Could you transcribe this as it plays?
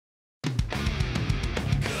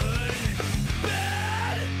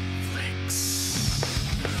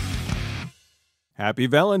Happy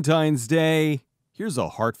Valentine's Day! Here's a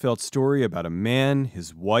heartfelt story about a man,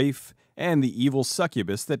 his wife, and the evil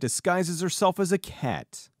succubus that disguises herself as a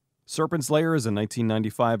cat. Serpent's Lair is a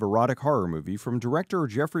 1995 erotic horror movie from director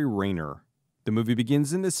Jeffrey Reiner. The movie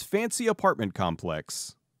begins in this fancy apartment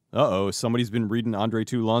complex. Uh-oh, somebody's been reading Andre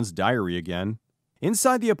Toulon's diary again.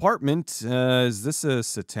 Inside the apartment, is this a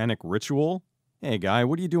satanic ritual? Hey guy,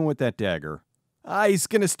 what are you doing with that dagger? He's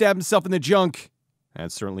gonna stab himself in the junk!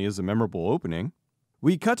 That certainly is a memorable opening.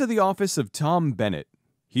 We cut to the office of Tom Bennett.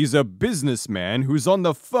 He's a businessman who's on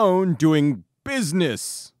the phone doing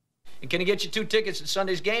business. And can he get you 2 tickets to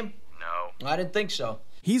Sunday's game? No. I didn't think so.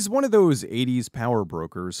 He's one of those 80s power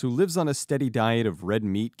brokers who lives on a steady diet of red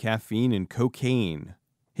meat, caffeine, and cocaine.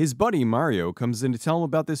 His buddy Mario comes in to tell him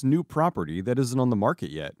about this new property that isn't on the market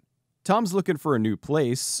yet. Tom's looking for a new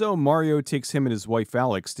place, so Mario takes him and his wife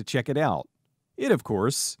Alex to check it out. It, of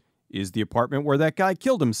course, is the apartment where that guy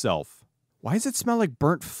killed himself. Why does it smell like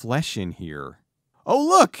burnt flesh in here? Oh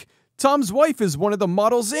look! Tom's wife is one of the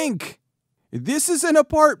models, Inc. This is an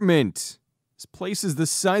apartment! This place is the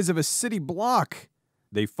size of a city block.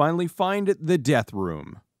 They finally find the death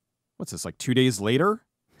room. What's this, like 2 days later?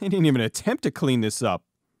 They didn't even attempt to clean this up.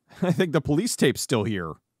 I think the police tape's still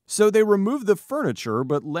here. So they removed the furniture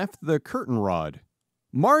but left the curtain rod.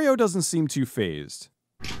 Mario doesn't seem too fazed.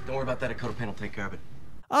 Don't worry about that. A coat panel will take care of it.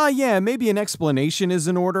 Yeah, maybe an explanation is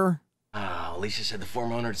in order. Alicia said the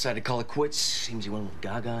former owner decided to call it quits. Seems he went with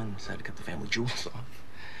Gaga and decided to cut the family jewels off.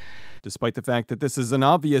 Despite the fact that this is an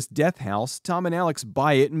obvious death house, Tom and Alex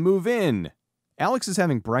buy it and move in. Alex is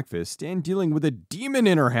having breakfast and dealing with a demon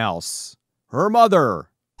in her house. Her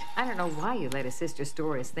mother. I don't know why you let a sister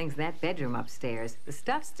store his things in that bedroom upstairs. The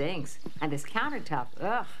stuff stinks. And this countertop,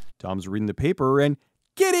 ugh. Tom's reading the paper and,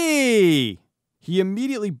 Kitty! He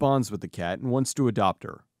immediately bonds with the cat and wants to adopt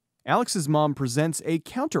her. Alex's mom presents a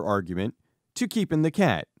counter-argument to keeping the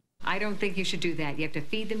cat. I don't think you should do that. You have to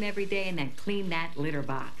feed them every day and then clean that litter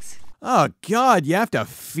box. Oh God, you have to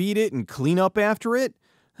feed it and clean up after it?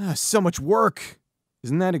 So much work.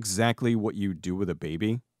 Isn't that exactly what you do with a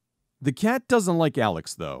baby? The cat doesn't like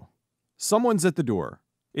Alex, though. Someone's at the door.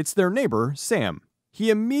 It's their neighbor, Sam. He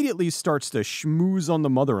immediately starts to schmooze on the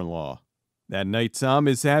mother-in-law. That night, Tom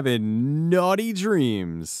is having naughty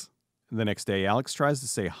dreams. The next day, Alex tries to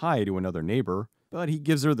say hi to another neighbor, but he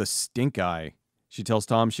gives her the stink eye. She tells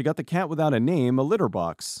Tom she got the cat without a name, a litter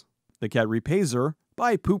box. The cat repays her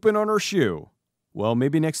by pooping on her shoe. Well,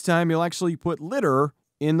 maybe next time you'll actually put litter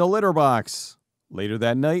in the litter box. Later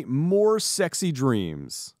that night, more sexy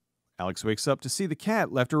dreams. Alex wakes up to see the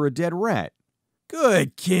cat left her a dead rat.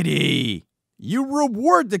 Good kitty! You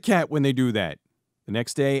reward the cat when they do that. The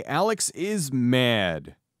next day, Alex is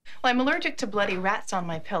mad. Well, I'm allergic to bloody rats on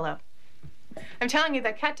my pillow. I'm telling you,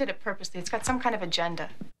 that cat did it purposely. It's got some kind of agenda.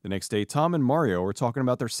 The next day, Tom and Mario are talking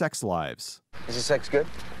about their sex lives. Is the sex good?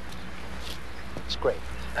 It's great.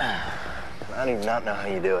 I do not know how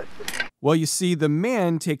you do it. Well, you see, the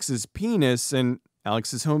man takes his penis and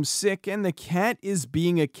Alex is homesick and the cat is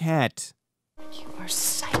being a cat. You are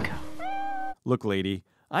psycho. Look, lady,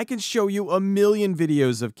 I can show you a million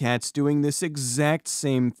videos of cats doing this exact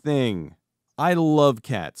same thing. I love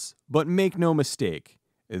cats, but make no mistake,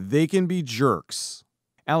 they can be jerks.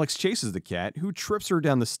 Alex chases the cat, who trips her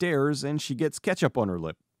down the stairs, and she gets ketchup on her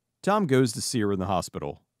lip. Tom goes to see her in the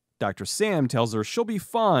hospital. Dr. Sam tells her she'll be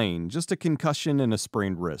fine, just a concussion and a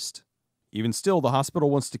sprained wrist. Even still, the hospital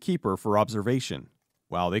wants to keep her for observation.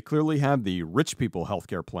 Wow, they clearly have the rich people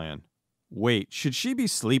healthcare plan. Wait, should she be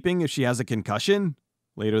sleeping if she has a concussion?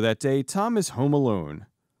 Later that day, Tom is home alone.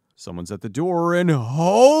 Someone's at the door, and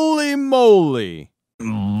holy moly!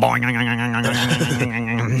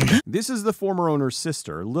 This is the former owner's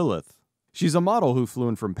sister, Lilith. She's a model who flew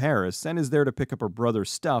in from Paris and is there to pick up her brother's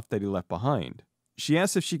stuff that he left behind. She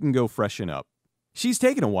asks if she can go freshen up. She's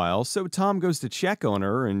taken a while, so Tom goes to check on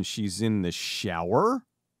her and she's in the shower?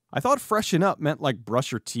 I thought freshen up meant like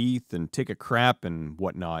brush your teeth and take a crap and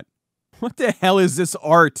whatnot. What the hell is this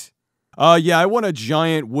art? Yeah, I want a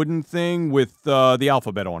giant wooden thing with the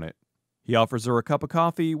alphabet on it. He offers her a cup of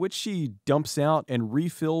coffee, which she dumps out and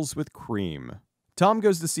refills with cream. Tom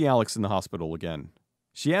goes to see Alex in the hospital again.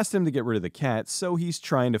 She asked him to get rid of the cat, so he's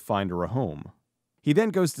trying to find her a home. He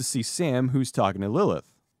then goes to see Sam, who's talking to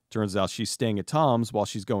Lilith. Turns out she's staying at Tom's while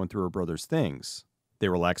she's going through her brother's things. They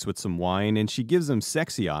relax with some wine, and she gives him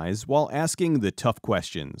sexy eyes while asking the tough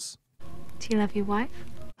questions. Do you love your wife?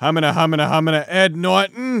 Humana, Ed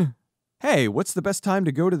Norton! Hey, what's the best time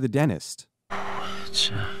to go to the dentist?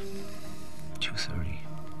 It's 2:30.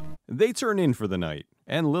 They turn in for the night,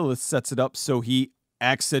 and Lilith sets it up so he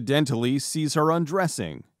accidentally sees her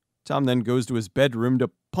undressing. Tom then goes to his bedroom to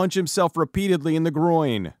punch himself repeatedly in the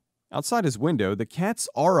groin. Outside his window, the cats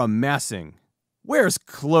are amassing. Where's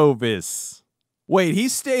Clovis? Wait,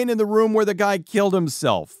 he's staying in the room where the guy killed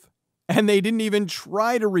himself. And they didn't even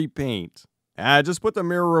try to repaint. Just put the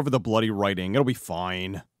mirror over the bloody writing. It'll be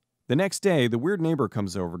fine. The next day, the weird neighbor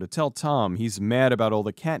comes over to tell Tom he's mad about all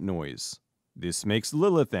the cat noise. This makes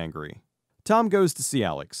Lilith angry. Tom goes to see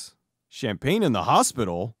Alex. Champagne in the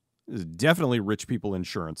hospital? This is definitely rich people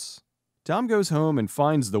insurance. Tom goes home and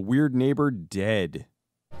finds the weird neighbor dead.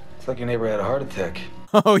 It's like your neighbor had a heart attack.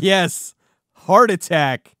 Oh yes, heart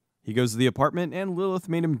attack. He goes to the apartment and Lilith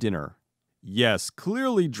made him dinner. Yes,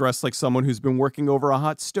 clearly dressed like someone who's been working over a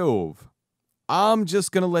hot stove. I'm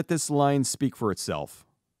just gonna let this line speak for itself.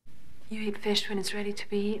 You eat fish when it's ready to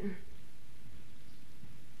be eaten.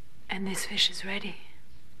 And this fish is ready.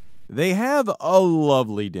 They have a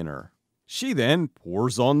lovely dinner. She then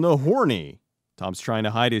pours on the horny. Tom's trying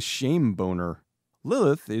to hide his shame boner.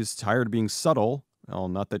 Lilith is tired of being subtle. Well,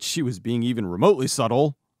 not that she was being even remotely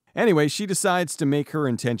subtle. Anyway, she decides to make her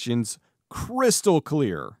intentions crystal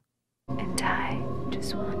clear. And I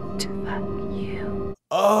just want to fuck you.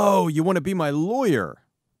 Oh, you want to be my lawyer?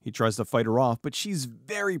 He tries to fight her off, but she's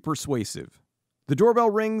very persuasive. The doorbell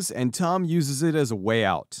rings and Tom uses it as a way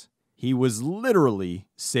out. He was literally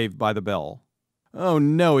saved by the bell. Oh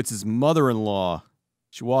no, it's his mother-in-law.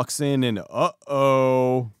 She walks in and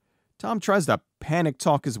uh-oh. Tom tries to panic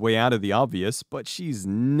talk his way out of the obvious, but she's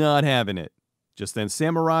not having it. Just then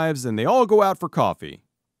Sam arrives and they all go out for coffee.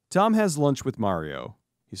 Tom has lunch with Mario.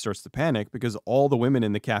 He starts to panic because all the women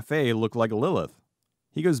in the cafe look like Lilith.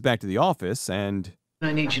 He goes back to the office and...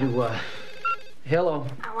 I need you to, hello.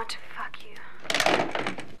 I want to fuck you.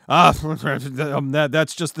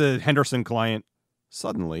 That's just the Henderson client.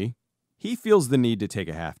 Suddenly, he feels the need to take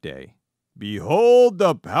a half day. Behold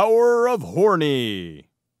the power of horny.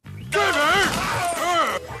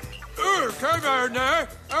 Come on now.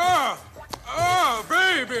 Oh,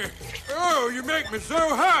 baby. Oh, you make me so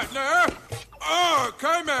hot now. Oh,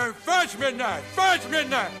 come on, fudge midnight.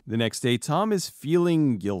 The next day, Tom is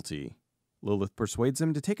feeling guilty. Lilith persuades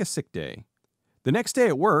him to take a sick day. The next day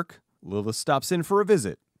at work, Lilith stops in for a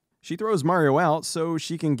visit. She throws Mario out so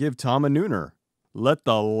she can give Tom a nooner. Let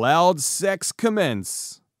the loud sex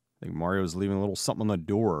commence. I think Mario's leaving a little something on the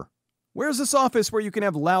door. Where's this office where you can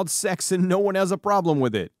have loud sex and no one has a problem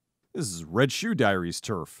with it? This is Red Shoe Diaries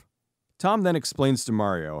turf. Tom then explains to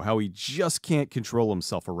Mario how he just can't control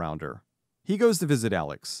himself around her. He goes to visit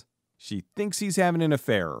Alex. She thinks he's having an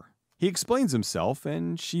affair. He explains himself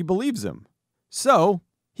and she believes him. So,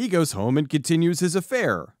 he goes home and continues his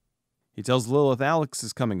affair. He tells Lilith Alex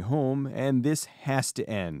is coming home and this has to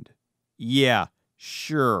end. Yeah,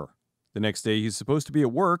 sure. The next day he's supposed to be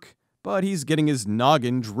at work, but he's getting his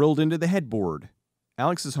noggin drilled into the headboard.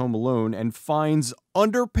 Alex is home alone and finds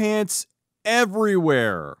underpants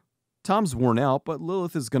everywhere. Tom's worn out, but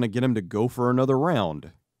Lilith is going to get him to go for another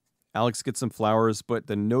round. Alex gets some flowers, but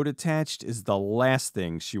the note attached is the last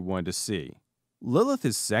thing she wanted to see. Lilith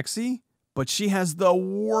is sexy, but she has the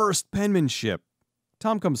worst penmanship.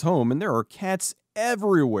 Tom comes home and there are cats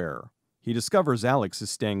everywhere. He discovers Alex is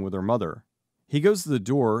staying with her mother. He goes to the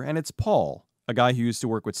door and it's Paul, a guy who used to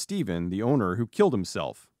work with Steven, the owner who killed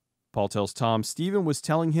himself. Paul tells Tom Steven was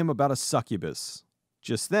telling him about a succubus.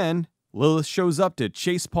 Just then, Lilith shows up to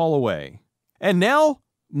chase Paul away. And now,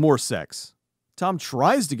 more sex. Tom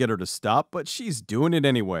tries to get her to stop, but she's doing it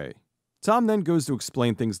anyway. Tom then goes to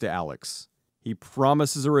explain things to Alex. He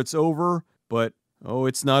promises her it's over, but,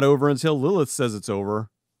 it's not over until Lilith says it's over.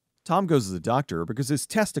 Tom goes to the doctor because his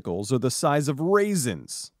testicles are the size of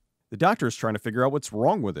raisins. The doctor is trying to figure out what's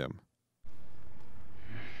wrong with him.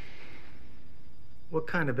 What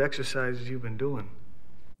kind of exercises you been doing?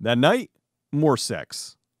 That night, more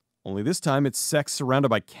sex. Only this time it's sex surrounded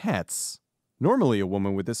by cats. Normally a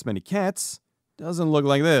woman with this many cats doesn't look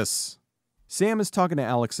like this. Sam is talking to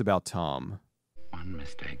Alex about Tom. One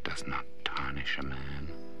mistake does not tarnish a man.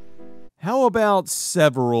 How about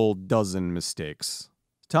several dozen mistakes?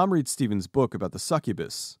 Tom reads Steven's book about the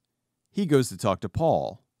succubus. He goes to talk to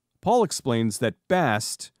Paul. Paul explains that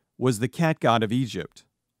Bast was the cat god of Egypt.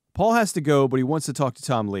 Paul has to go, but he wants to talk to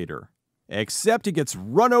Tom later. Except he gets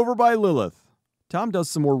run over by Lilith. Tom does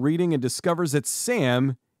some more reading and discovers that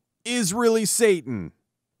Sam is really Satan.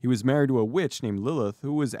 He was married to a witch named Lilith,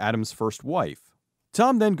 who was Adam's first wife.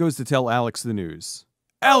 Tom then goes to tell Alex the news.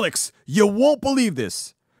 Alex, you won't believe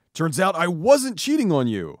this. Turns out I wasn't cheating on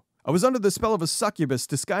you. I was under the spell of a succubus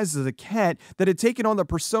disguised as a cat that had taken on the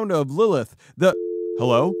persona of Lilith, the...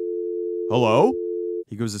 Hello? Hello?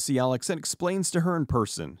 He goes to see Alex and explains to her in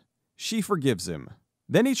person. She forgives him.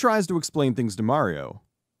 Then he tries to explain things to Mario.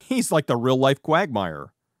 He's like the real-life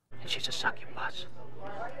Quagmire. And she's a succubus.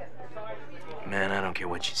 Man, I don't care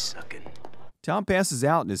what she's sucking. Tom passes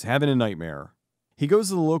out and is having a nightmare. He goes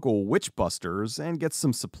to the local witch busters and gets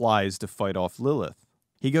some supplies to fight off Lilith.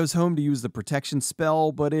 He goes home to use the protection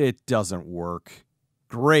spell, but it doesn't work.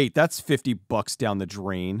 Great, that's $50 down the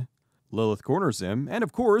drain. Lilith corners him, and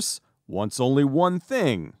of course, wants only one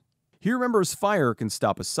thing. He remembers fire can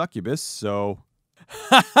stop a succubus, so...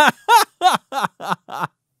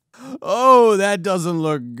 Oh, that doesn't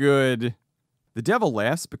look good. The devil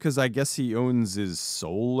laughs because I guess he owns his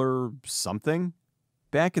soul or something.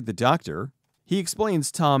 Back at the doctor, he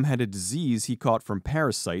explains Tom had a disease he caught from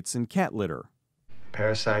parasites in cat litter.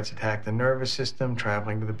 Parasites attack the nervous system,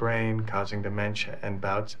 traveling to the brain, causing dementia and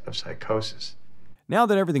bouts of psychosis. Now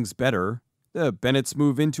that everything's better, the Bennetts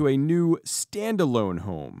move into a new standalone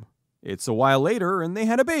home. It's a while later and they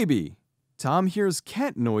had a baby. Tom hears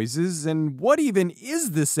cat noises, and what even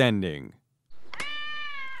is this ending?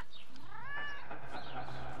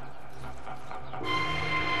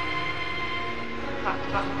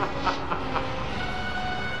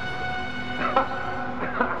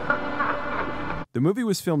 The movie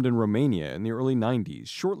was filmed in Romania in the early 90s,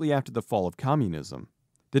 shortly after the fall of communism.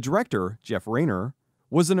 The director, Jeffrey Reiner,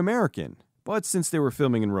 was an American, but since they were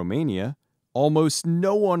filming in Romania, almost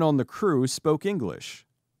no one on the crew spoke English.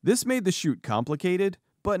 This made the shoot complicated,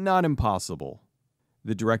 but not impossible.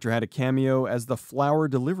 The director had a cameo as the flower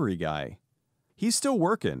delivery guy. He's still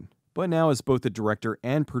working, but now is both the director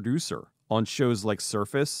and producer on shows like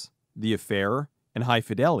Surface, The Affair, and High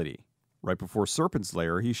Fidelity. Right before Serpent's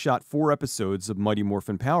Lair, he shot 4 episodes of Mighty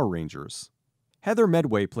Morphin Power Rangers. Heather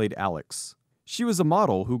Medway played Alex. She was a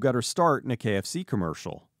model who got her start in a KFC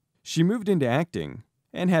commercial. She moved into acting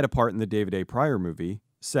and had a part in the David A. Pryor movie,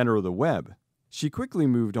 Center of the Web. She quickly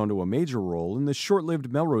moved onto a major role in the short-lived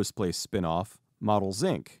Melrose Place spin-off, Models,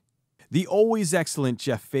 Inc. The always excellent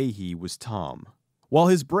Jeff Fahey was Tom. While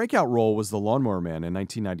his breakout role was the Lawnmower Man in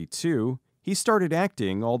 1992, he started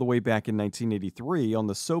acting all the way back in 1983 on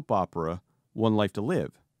the soap opera One Life to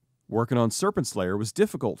Live. Working on Serpent's Lair was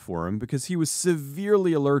difficult for him because he was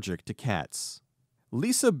severely allergic to cats.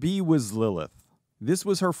 Lisa B. was Lilith. This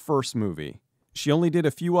was her first movie. She only did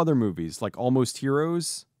a few other movies like Almost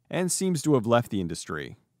Heroes, and seems to have left the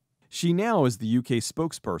industry. She now is the UK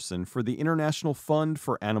spokesperson for the International Fund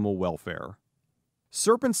for Animal Welfare.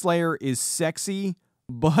 Serpent's Lair is sexy,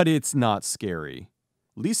 but it's not scary.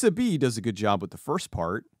 Lisa B. does a good job with the first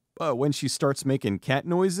part, but when she starts making cat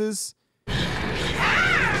noises,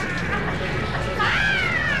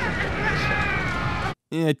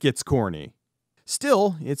 it gets corny.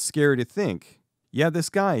 Still, it's scary to think. You have this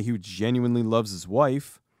guy who genuinely loves his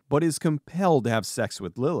wife, but is compelled to have sex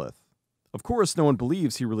with Lilith. Of course, no one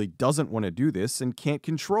believes he really doesn't want to do this and can't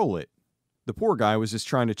control it. The poor guy was just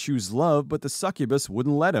trying to choose love, but the succubus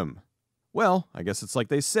wouldn't let him. Well, I guess it's like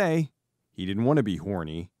they say, he didn't want to be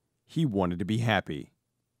horny, he wanted to be happy.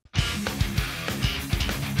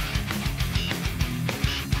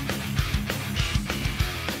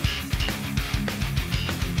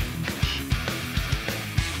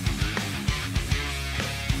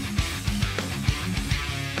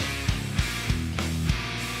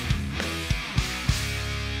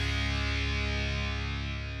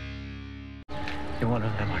 You're one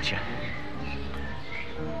of them, aren't you?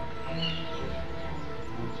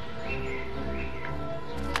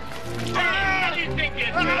 Ah, you think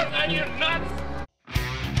you're nuts?